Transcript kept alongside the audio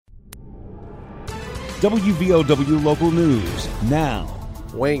WVOW Local News now.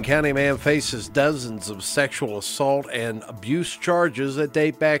 Wayne County man faces dozens of sexual assault and abuse charges that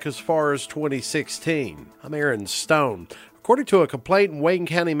date back as far as 2016. I'm Aaron Stone. According to a complaint in Wayne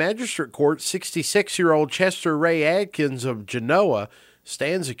County Magistrate Court, 66-year-old Chester Ray Adkins of Genoa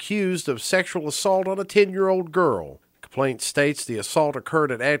stands accused of sexual assault on a 10-year-old girl. The complaint states the assault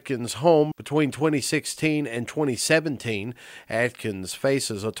occurred at Adkins' home between 2016 and 2017. Adkins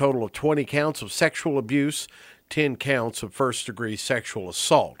faces a total of 20 counts of sexual abuse, 10 counts of first-degree sexual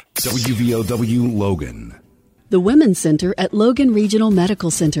assault. WVOW Logan. The Women's Center at Logan Regional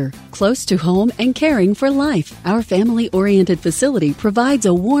Medical Center, close to home and caring for life. Our family-oriented facility provides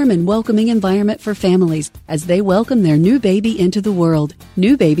a warm and welcoming environment for families as they welcome their new baby into the world.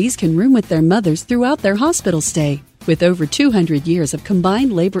 New babies can room with their mothers throughout their hospital stay. With over 200 years of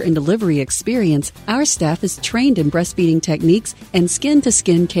combined labor and delivery experience, our staff is trained in breastfeeding techniques and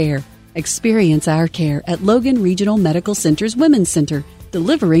skin-to-skin care. Experience our care at Logan Regional Medical Center's Women's Center,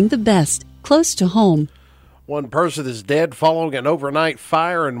 delivering the best, close to home. One person is dead following an overnight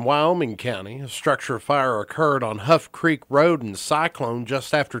fire in Wyoming County. A structure fire occurred on Huff Creek Road in Cyclone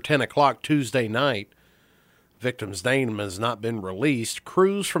just after 10 o'clock Tuesday night. Victim's name has not been released.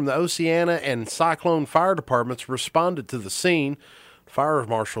 Crews from the Oceana and Cyclone fire departments responded to the scene. Fire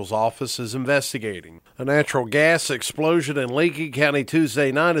Marshal's office is investigating. A natural gas explosion in Lincoln County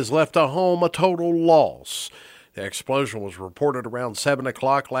Tuesday night has left a home a total loss. The explosion was reported around 7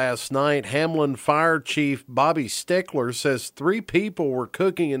 o'clock last night. Hamlin Fire Chief Bobby Stickler says 3 people were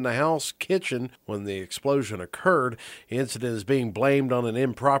cooking in the house kitchen when the explosion occurred. The incident is being blamed on an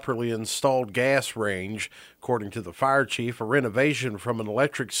improperly installed gas range. According to the fire chief, a renovation from an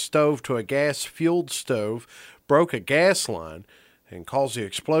electric stove to a gas-fueled stove broke a gas line and caused the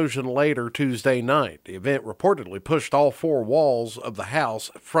explosion later Tuesday night. The event reportedly pushed all 4 walls of the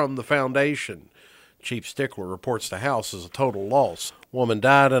house from the foundation. Chief Stickler reports the house is a total loss. Woman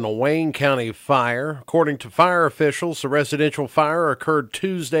died in a Wayne County fire. According to fire officials, the residential fire occurred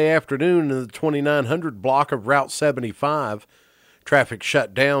Tuesday afternoon in the 2900 block of Route 75. Traffic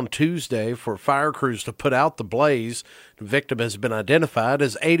shut down Tuesday for fire crews to put out the blaze. The victim has been identified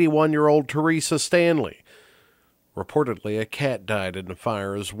as 81-year-old Teresa Stanley. Reportedly, a cat died in the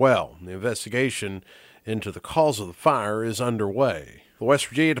fire as well. The investigation into the cause of the fire is underway. The West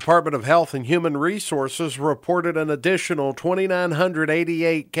Virginia Department of Health and Human Resources reported an additional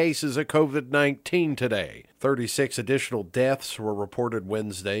 2,988 cases of COVID-19 today. 36 additional deaths were reported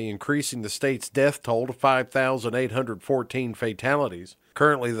Wednesday, increasing the state's death toll to 5,814 fatalities.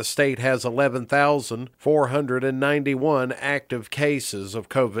 Currently, the state has 11,491 active cases of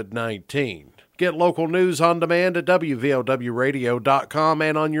COVID-19. Get local news on demand at WVOWradio.com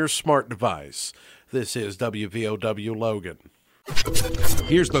and on your smart device. This is WVOW Logan.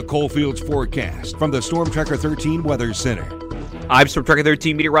 Here's the Coalfields forecast from the Storm Tracker 13 Weather Center. I'm Storm Tracker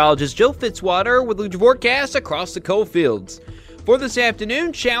 13 meteorologist Joe Fitzwater with the forecast across the Coalfields. For this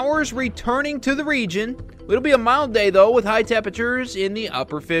afternoon, showers returning to the region. It'll be a mild day, though, with high temperatures in the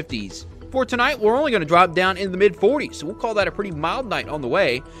upper 50s. For tonight, we're only going to drop down in the mid-40s, so we'll call that a pretty mild night on the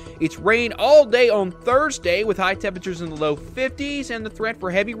way. It's rain all day on Thursday with high temperatures in the low 50s and the threat for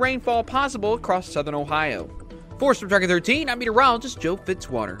heavy rainfall possible across southern Ohio. For Storm Tracker 13, I'm meteorologist Joe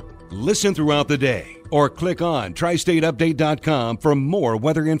Fitzwater. Listen throughout the day or click on tristateupdate.com for more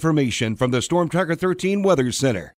weather information from the Storm Tracker 13 Weather Center.